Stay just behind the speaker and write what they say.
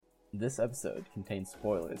This episode contains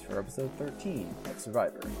spoilers for episode 13 of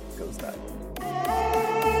Survivor Ghost Island.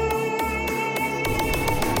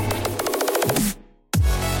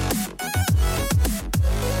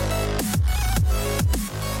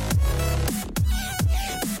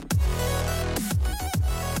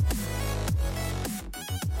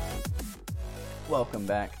 Welcome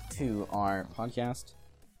back to our podcast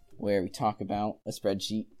where we talk about a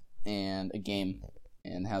spreadsheet and a game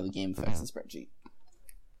and how the game affects the spreadsheet.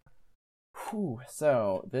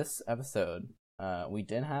 So, this episode, we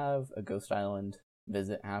did have a Ghost Island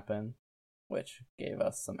visit happen, which gave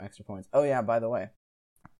us some extra points. Oh yeah, by the way,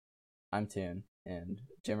 I'm Toon, and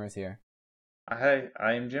Jimmer's here. Hi,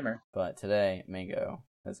 I am Jimmer. But today, Mango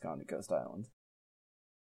has gone to Ghost Island.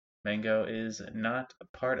 Mango is not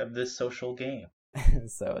a part of this social game.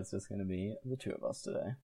 So it's just going to be the two of us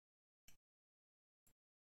today.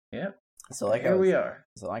 Yep. So Here we are.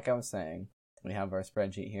 So like I was saying, we have our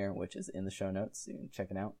spreadsheet here, which is in the show notes. You can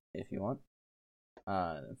check it out if you want.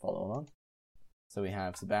 And follow along. So we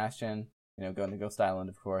have Sebastian, going to Ghost Island,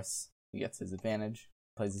 of course. He gets his advantage,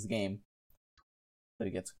 plays his game. So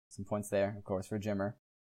he gets some points there, of course, for Jimmer.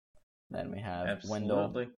 Then we have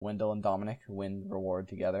Wendell and Dominic win the reward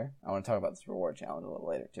together. I want to talk about this reward challenge a little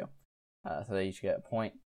later, too. So they each get a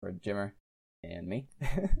point for Jimmer and me.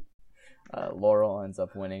 Laurel ends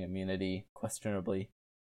up winning immunity, questionably.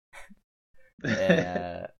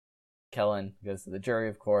 Kellen goes to the jury,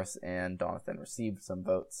 of course, and Donathan received some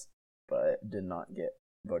votes, but did not get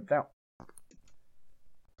voted out.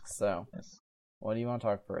 So, What do you want to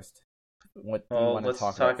talk first? What do you want to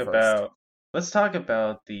talk about first? Let's talk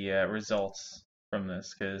about the results from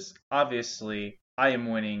this, because obviously I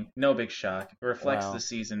am winning. No big shock. It reflects the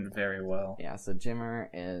season very well. Yeah, so Jimmer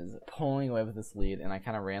is pulling away with this lead, and I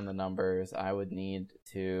kind of ran the numbers. I would need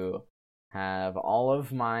to have all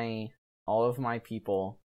of my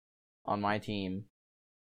people on my team,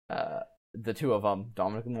 the two of them,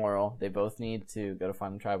 Dominic and Laurel, they both need to go to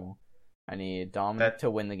Final Tribal. I need Dominic to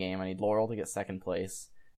win the game. I need Laurel to get second place.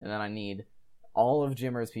 And then I need all of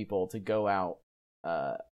Jimmer's people to go out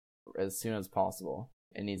as soon as possible.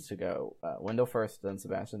 It needs to go Wendell first, then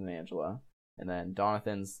Sebastian and Angela. And then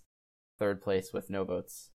Donathan's third place with no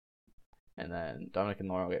votes. And then Dominic and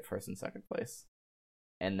Laurel get first and second place.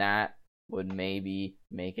 And that would maybe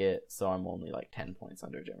make it so I'm only like 10 points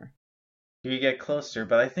under Jimmer. You get closer,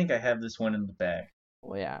 but I think I have this one in the bag.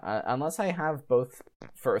 Well, yeah, unless I have both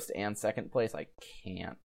first and second place, I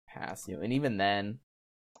can't pass you. And even then,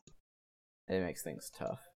 it makes things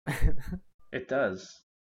tough. It does.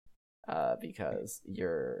 Because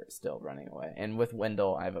you're still running away. And with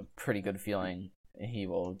Wendell, I have a pretty good feeling he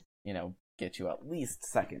will, get you at least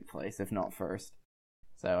second place, if not first.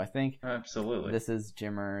 So I think absolutely this is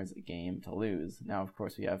Jimmer's game to lose. Now, of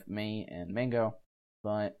course, we have me and Mango,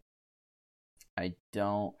 but I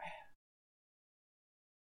don't...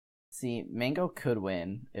 See, Mango could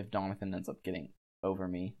win if Donathan ends up getting over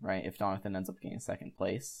me, right? If Donathan ends up getting second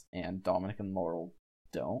place, and Dominic and Laurel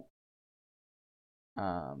don't.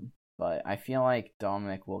 But I feel like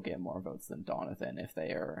Dominic will get more votes than Donathan if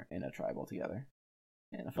they are in a tribal together.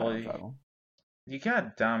 In a final tribal. You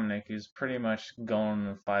got Dominic, who's pretty much going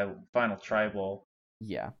to the final tribal.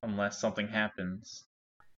 Yeah. Unless something happens.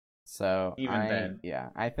 So,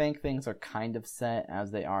 I think things are kind of set as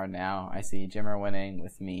they are now. I see Jimmer winning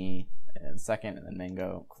with me in second and then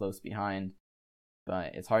Mango close behind.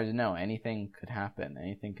 But it's hard to know. Anything could happen.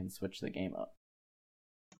 Anything can switch the game up.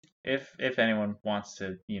 If anyone wants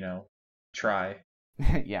to, try.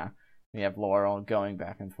 Yeah. We have Laurel going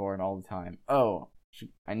back and forth all the time. Oh,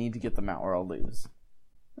 I need to get them out or I'll lose.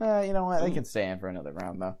 You know what? They can stay in for another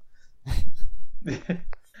round, though.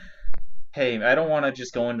 Hey, I don't want to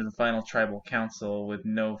just go into the final tribal council with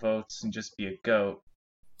no votes and just be a goat.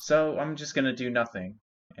 So I'm just going to do nothing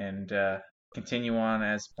and continue on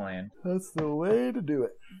as planned. That's the way to do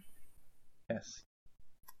it. Yes.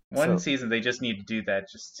 One season, they just need to do that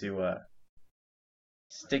just to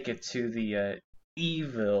stick it to the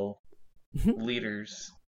evil leaders.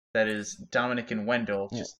 That is Dominic and Wendell.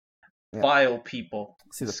 Just vile people.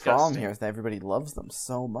 See, the problem here is that everybody loves them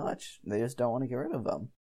so much. They just don't want to get rid of them.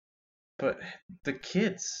 But the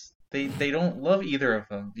kids, they don't love either of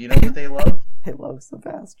them. You know what they love? They love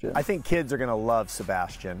Sebastian. I think kids are going to love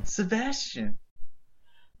Sebastian.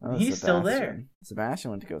 He's still there.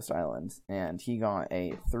 Sebastian went to Ghost Island, and he got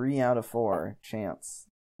a 3 out of 4 chance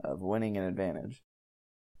of winning an advantage.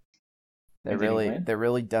 They're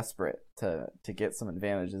really desperate to get some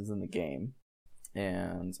advantages in the game.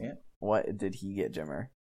 And what did he get, Jimmer?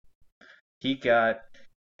 He got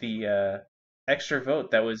the extra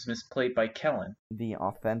vote that was misplayed by Kellen. The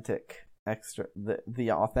authentic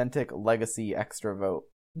the authentic legacy extra vote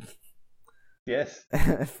Yes.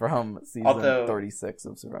 from season Although, 36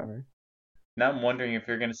 of Survivor. now I'm wondering if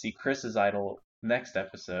you're going to see Chris's idol next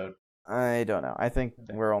episode. I don't know. I think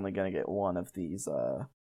we're only gonna get one of these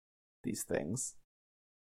things.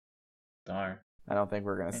 Darn. I don't think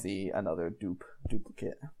we're gonna see another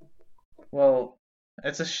duplicate. Well,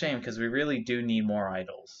 it's a shame because we really do need more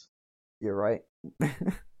idols. You're right.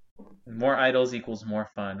 More idols equals more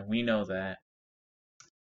fun. We know that.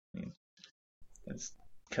 It's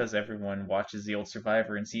because everyone watches the old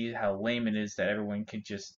Survivor and see how lame it is that everyone could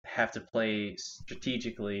just have to play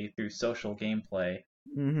strategically through social gameplay.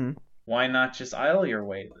 Mm-hmm. Why not just idle your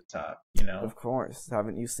way to the top, you know? Of course.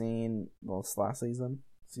 Haven't you seen this last season?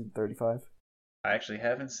 Season 35? I actually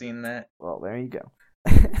haven't seen that. Well, there you go.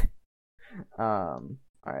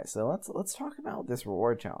 Alright, so let's talk about this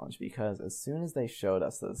reward challenge, because as soon as they showed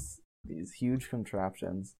us these huge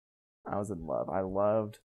contraptions, I was in love. I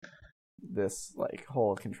loved this like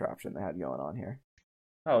whole contraption they had going on here.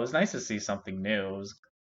 Oh, it was nice to see something new. It was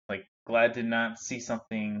like glad to not see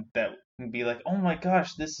something that would be like, oh my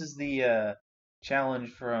gosh, this is the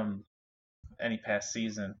challenge from any past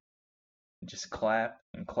season. Just clap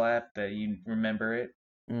and clap that you remember it.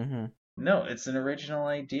 Mm-hmm. No, it's an original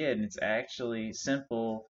idea and it's actually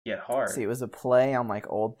simple yet hard. See, it was a play on like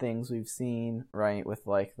old things we've seen, right? With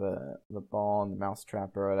like the ball and the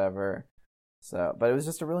mousetrap or whatever. So, but it was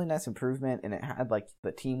just a really nice improvement, and it had like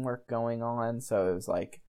the teamwork going on. So it was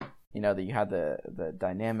like, you know, that you had the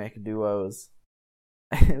dynamic duos.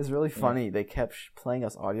 It was really funny. Yeah. They kept playing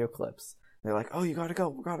us audio clips. They're like, "Oh, you gotta go.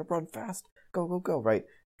 We gotta run fast. Go, go, go!" Right,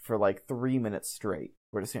 for like 3 minutes straight.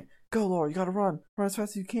 We're just saying, "Go, Laura. You gotta run. Run as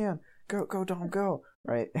fast as you can. Go, go, Dom, go!"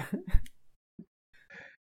 Right.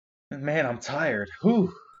 Man, I'm tired.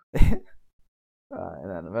 Whew. And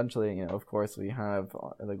then eventually, you know, of course, we have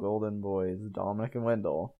the Golden Boys, Dominic and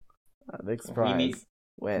Wendell. Big surprise.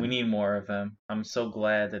 We need more of them. I'm so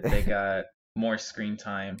glad that they got more screen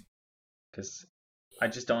time, because I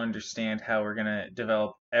just don't understand how we're going to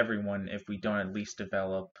develop everyone if we don't at least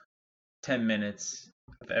develop 10 minutes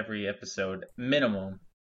of every episode minimum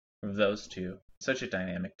of those two. Such a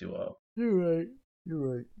dynamic duo. You're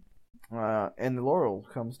right. And Laurel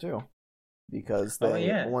comes too, because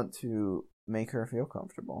they want to make her feel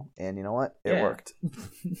comfortable, and you know what? It worked.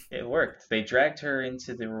 It worked. They dragged her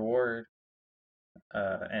into the reward,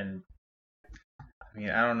 and I mean,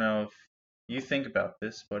 I don't know if you think about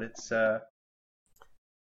this, but it's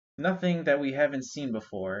nothing that we haven't seen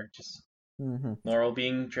before. Just Laurel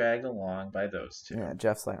being dragged along by those two. Yeah,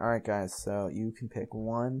 Jeff's like, "All right, guys, so you can pick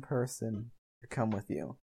one person to come with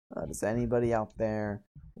you. Does anybody out there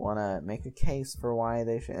want to make a case for why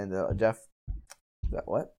they should?" And Jeff, is that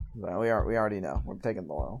what? We already know. We're taking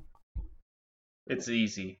Laurel. It's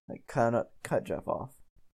easy. Like cut Jeff off.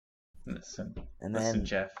 Listen,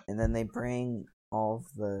 Jeff. And then they bring all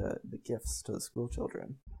of the gifts to the school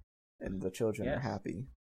children, and the children are happy.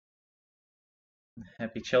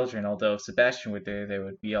 Happy children. Although if Sebastian were there, they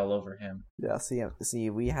would be all over him. Yeah. See,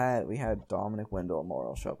 we had Dominic, Wendell, and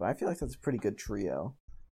Laurel show up. I feel like that's a pretty good trio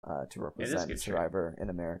to represent Survivor in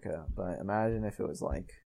America. But imagine if it was like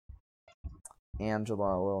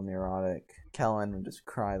Angela, a little neurotic. Kellen would just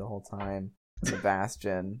cry the whole time.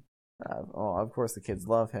 Sebastian. Of course the kids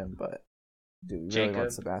love him, but do we really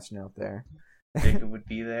want Sebastian out there? Jacob would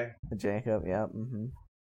be there. Jacob, yeah. Mm-hmm.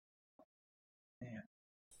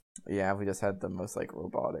 Yeah, we just had the most like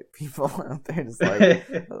robotic people out there, just like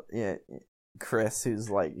yeah, Chris, who's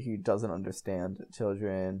like he doesn't understand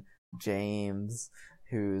children. James,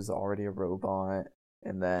 who's already a robot,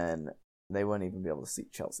 and then they wouldn't even be able to see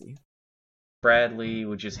Chelsea. Bradley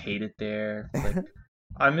would just hate it there. Like,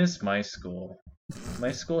 I miss my school.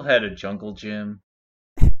 My school had a jungle gym,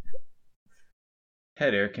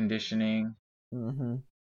 had air conditioning. Mm-hmm.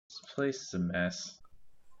 This place is a mess.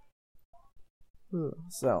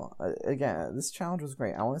 So, again, this challenge was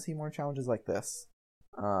great. I want to see more challenges like this.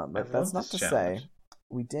 But that's not to say,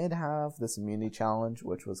 we did have this immunity challenge,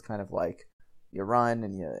 which was kind of like you run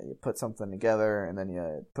and you put something together, and then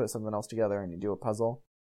you put something else together and you do a puzzle.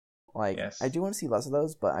 Like, I do want to see less of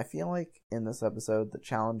those, but I feel like in this episode, the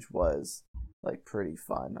challenge was like pretty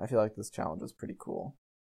fun. I feel like this challenge was pretty cool.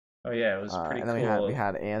 Oh yeah, it was pretty cool. And then we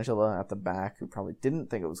had Angela at the back, who probably didn't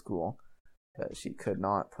think it was cool because she could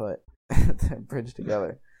not put the bridge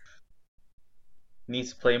together.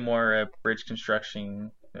 Needs to play more bridge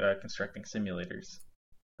constructing simulators.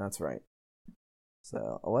 That's right.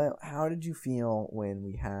 So, well, how did you feel when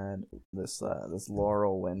we had this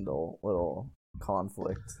Laurel Wendell little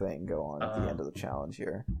conflict thing go on at the end of the challenge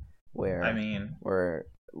here, where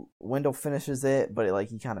Wendell finishes it, but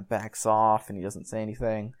he kind of backs off and he doesn't say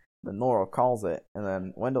anything. Then Laurel calls it, and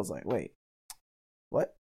then Wendell's like, "Wait,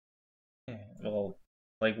 what?" Yeah, well,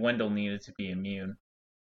 Wendell needed to be immune.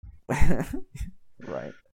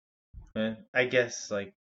 Right. I guess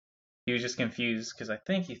he was just confused because I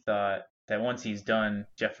think he thought that once he's done,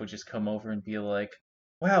 Jeff would just come over and be like,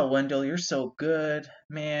 "Wow, Wendell, you're so good,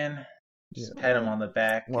 man." Just pat him on the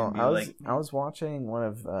back and be I was watching one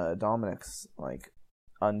of Dominic's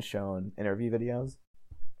unshown interview videos,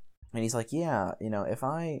 and he's like, "Yeah, if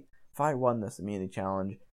I won this immunity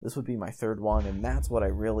challenge, this would be my third one, and that's what I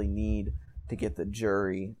really need to get the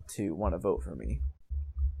jury to want to vote for me.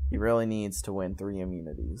 He really needs to win 3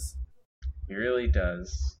 immunities." He really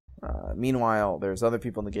does. Meanwhile, there's other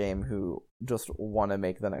people in the game who just want to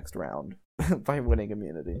make the next round by winning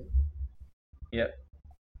immunity. Yep.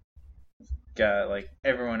 Got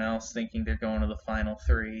everyone else thinking they're going to the final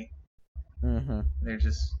 3. Mm-hmm. They're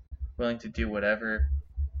just willing to do whatever.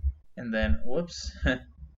 And then, whoops.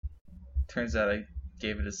 Turns out I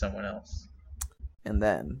gave it to someone else. And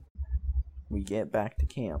then we get back to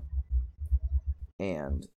camp.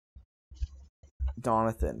 And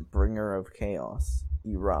Donathan, bringer of chaos,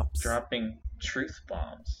 erupts. Dropping truth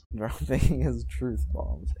bombs. Dropping his truth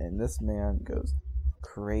bombs. And this man goes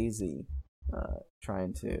crazy,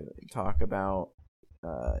 trying to talk about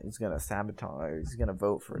he's going to sabotage, he's going to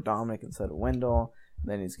vote for Dominic instead of Wendell.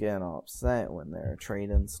 And then he's getting all upset when they're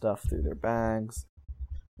trading stuff through their bags.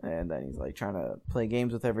 And then he's trying to play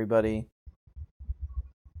games with everybody.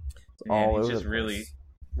 It's Man, all he over just the place.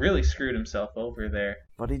 really screwed himself over there.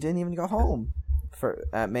 But he didn't even go home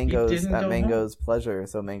at Mango's pleasure,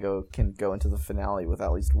 so Mango can go into the finale with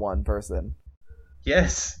at least one person.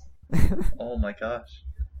 Yes. Oh my gosh.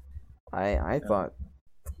 I thought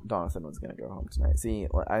Donathan was gonna go home tonight. See,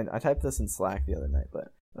 I typed this in Slack the other night, but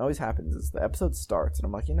what always happens is the episode starts and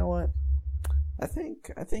I'm like, you know what? I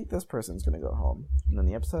think this person's gonna go home. And then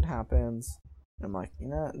the episode happens and I'm like, you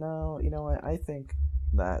know what? I think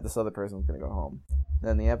that this other person's gonna go home. And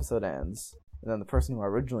then the episode ends, and then the person who I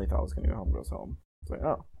originally thought was gonna go home goes home. It's like,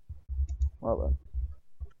 oh, well then.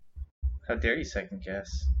 How dare you second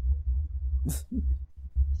guess? It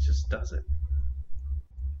just does it.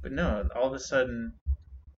 But no, all of a sudden,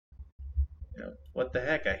 what the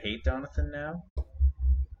heck? I hate Donathan now?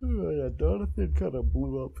 Oh, yeah, Donathan kind of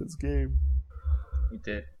blew up his game. He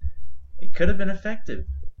did. It could have been effective.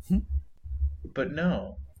 But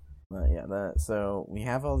no. So we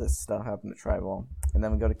have all this stuff happen at Tribal, and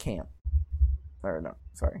then we go to camp. Or no,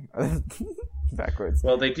 sorry. Backwards.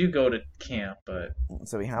 Well, they do go to camp, but...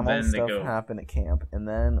 So we have all this stuff happen at camp, and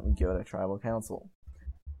then we go to Tribal Council,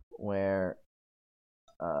 where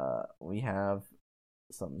we have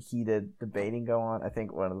some heated debating go on. I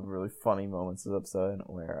think one of the really funny moments of the episode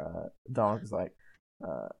where Donald is like,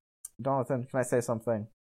 Donathan, can I say something?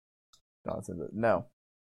 Donathan says, no.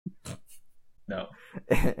 No.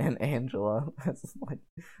 And Angela has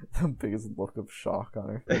the biggest look of shock on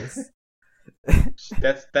her face.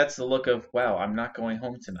 That's the look of, wow, I'm not going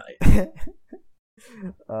home tonight.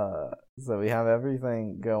 So we have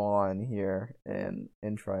everything go on here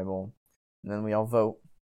in Tribal, and then we all vote,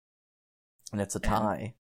 and it's a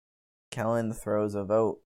tie. Kellen throws a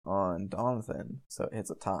vote on Donathan, so it hits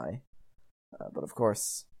a tie. But of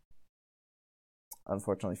course,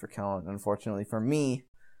 unfortunately for Kellen, unfortunately for me,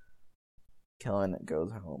 Kellen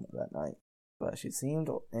goes home that night. But she seemed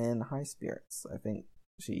in high spirits. I think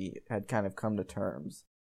she had kind of come to terms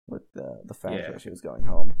with the fact that she was going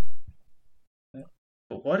home.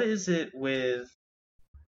 But what is it with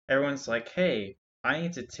everyone's like, hey, I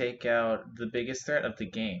need to take out the biggest threat of the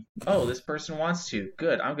game. Oh, this person wants to.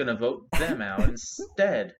 Good, I'm going to vote them out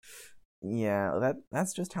instead. Yeah,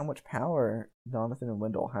 that's just how much power Donathan and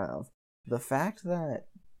Wendell have. The fact that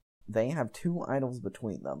they have 2 idols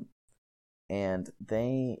between them, and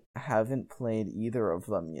they haven't played either of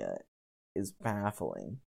them yet, is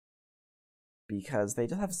baffling. Because they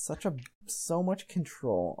just have so much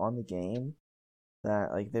control on the game that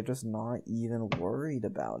they're just not even worried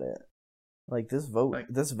about it. This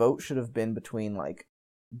vote should have been between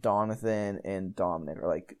Donathan and Dominic,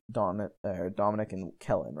 or Dominic and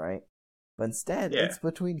Kellen, right? But instead, it's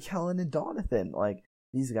between Kellen and Donathan.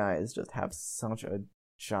 These guys just have such a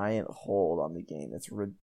giant hold on the game. It's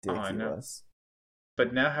ridiculous.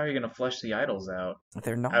 But now how are you going to flush the idols out?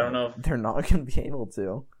 They're not. I don't know. They're not going to be able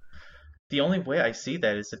to. The only way I see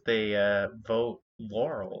that is if they vote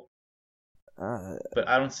Laurel. But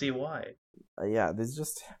I don't see why. Yeah, there's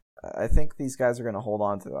just... I think these guys are going to hold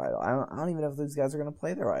on to their idol. I don't even know if these guys are going to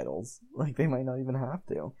play their idols. They might not even have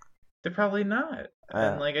to. They're probably not.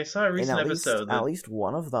 And like I saw a recent episode that at least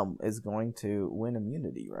one of them is going to win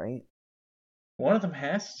immunity, right? one of them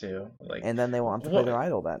has to. Like, And then they want to play their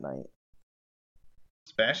idol that night.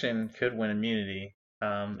 Sebastian could win immunity,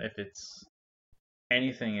 if it's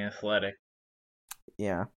anything athletic.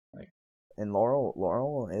 Yeah. Like, and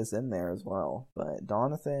Laurel is in there as well, but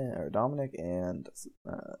Dominic and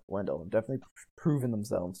Wendell have definitely proven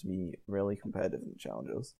themselves to be really competitive in the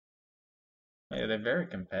challenges. yeah, they're very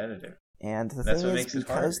competitive. And the thing is,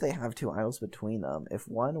 because they have two idols between them, if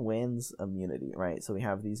one wins immunity, right? So we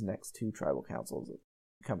have these next two tribal councils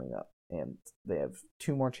coming up, and they have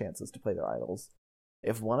two more chances to play their idols.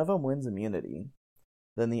 If one of them wins immunity,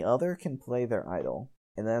 then the other can play their idol,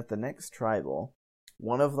 and then at the next tribal,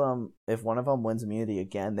 if one of them wins immunity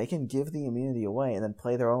again, they can give the immunity away and then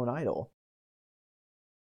play their own idol,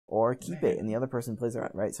 or keep it, and the other person plays their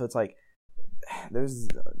idol, right? So it's like there's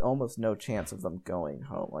almost no chance of them going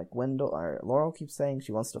home. Like Laurel keeps saying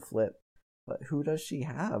she wants to flip, but who does she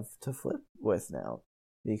have to flip with now?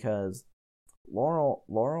 Because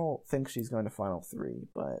Laurel thinks she's going to Final 3,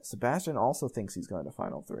 but Sebastian also thinks he's going to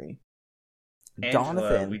Final 3.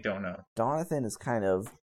 Angela, we don't know. Donathan has kind of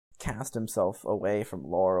cast himself away from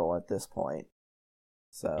Laurel at this point.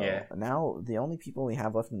 So now the only people we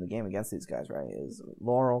have left in the game against these guys, right, is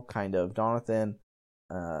Laurel, kind of, Donathan,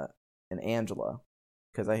 and Angela.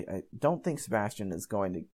 Because I don't think Sebastian is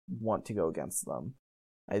going to want to go against them.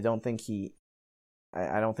 I don't think he's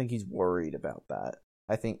worried about that.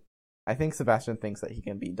 I think Sebastian thinks that he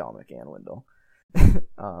can beat Dominic and Wendell.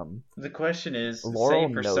 The question is, Laurel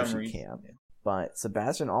say for knows some he reason, can, but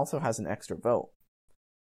Sebastian also has an extra vote.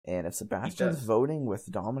 And if Sebastian's voting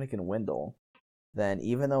with Dominic and Wendell, then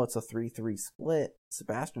even though it's a 3-3 split,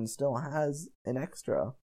 Sebastian still has an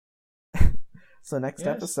extra. So next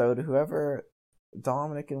episode, whoever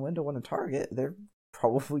Dominic and Wendell want to target, they're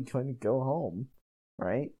probably going to go home,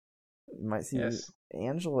 right? We might see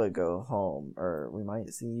Angela go home, or we might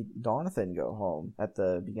see Donathan go home at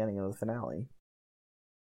the beginning of the finale.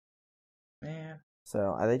 Man.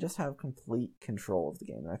 So they just have complete control of the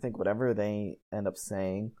game. And I think whatever they end up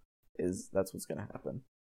saying that's what's going to happen.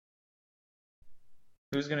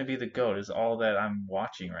 Who's going to be the GOAT is all that I'm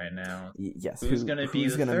watching right now. Yes. Who's going to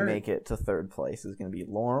make it to third place? Is going to be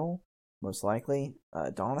Laurel, most likely.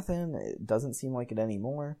 Donathan, it doesn't seem like it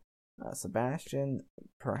anymore. Sebastian,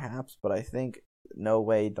 perhaps, but I think no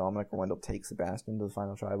way Dominic or Wendell take Sebastian to the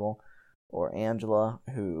final tribal. Or Angela,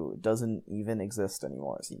 who doesn't even exist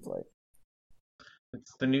anymore, it seems like.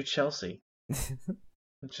 It's the new Chelsea.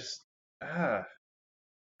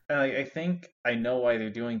 I think I know why they're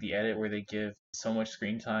doing the edit where they give so much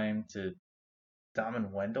screen time to Dom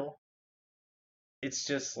and Wendell. It's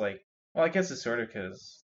just like, well, I guess it's sort of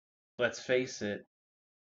because, let's face it,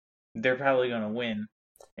 they're probably going to win.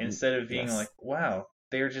 Instead of being like, wow,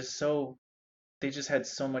 they just had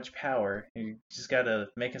so much power. You just got to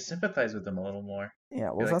make us sympathize with them a little more.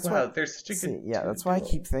 Yeah, well, that's why they're such a good. Yeah, that's why I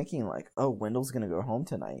keep thinking like, oh, Wendell's going to go home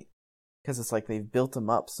tonight. Because it's like they've built him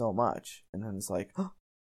up so much, and then it's like, oh,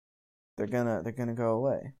 they're gonna go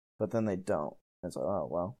away, but then they don't. It's like, oh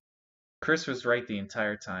well. Chris was right the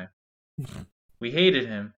entire time. We hated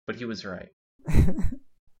him, but he was right.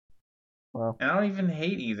 Well, and I don't even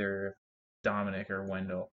hate either Dominic or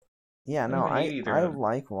Wendell. Yeah, no, I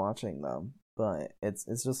like watching them, but it's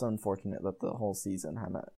just unfortunate that the whole season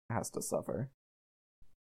has to suffer.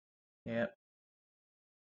 Yeah.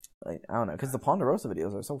 Like, I don't know, because the Ponderosa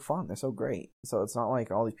videos are so fun. They're so great. So it's not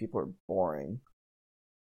like all these people are boring.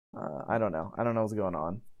 I don't know. I don't know what's going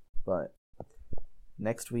on. But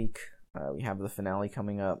next week, we have the finale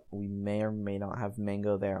coming up. We may or may not have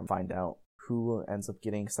Mango there and find out who ends up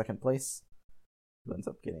getting second place. Who ends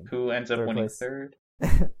up winning third.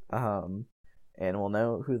 And we'll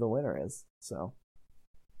know who the winner is. So,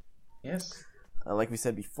 yes. Like we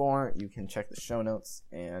said before, you can check the show notes,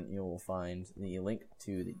 and you will find the link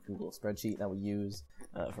to the Google spreadsheet that we use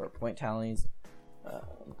for our point tallies.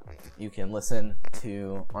 You can listen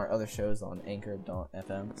to our other shows on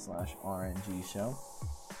anchor.fm/RNG show,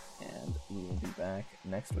 and we will be back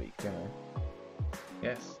next week, Jimmy.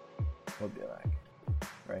 Yes. We'll be back.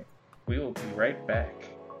 Right. We will be right back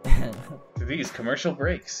to these commercial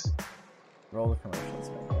breaks. Roll the commercials,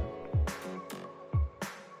 Mango.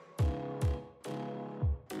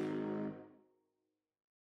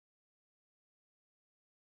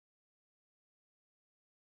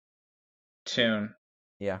 Tune.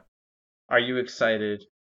 Yeah. Are you excited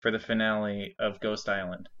for the finale of Ghost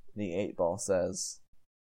Island? The 8-ball says,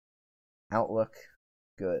 outlook,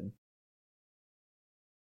 good.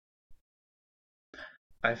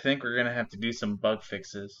 I think we're going to have to do some bug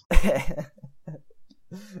fixes.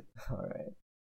 All right.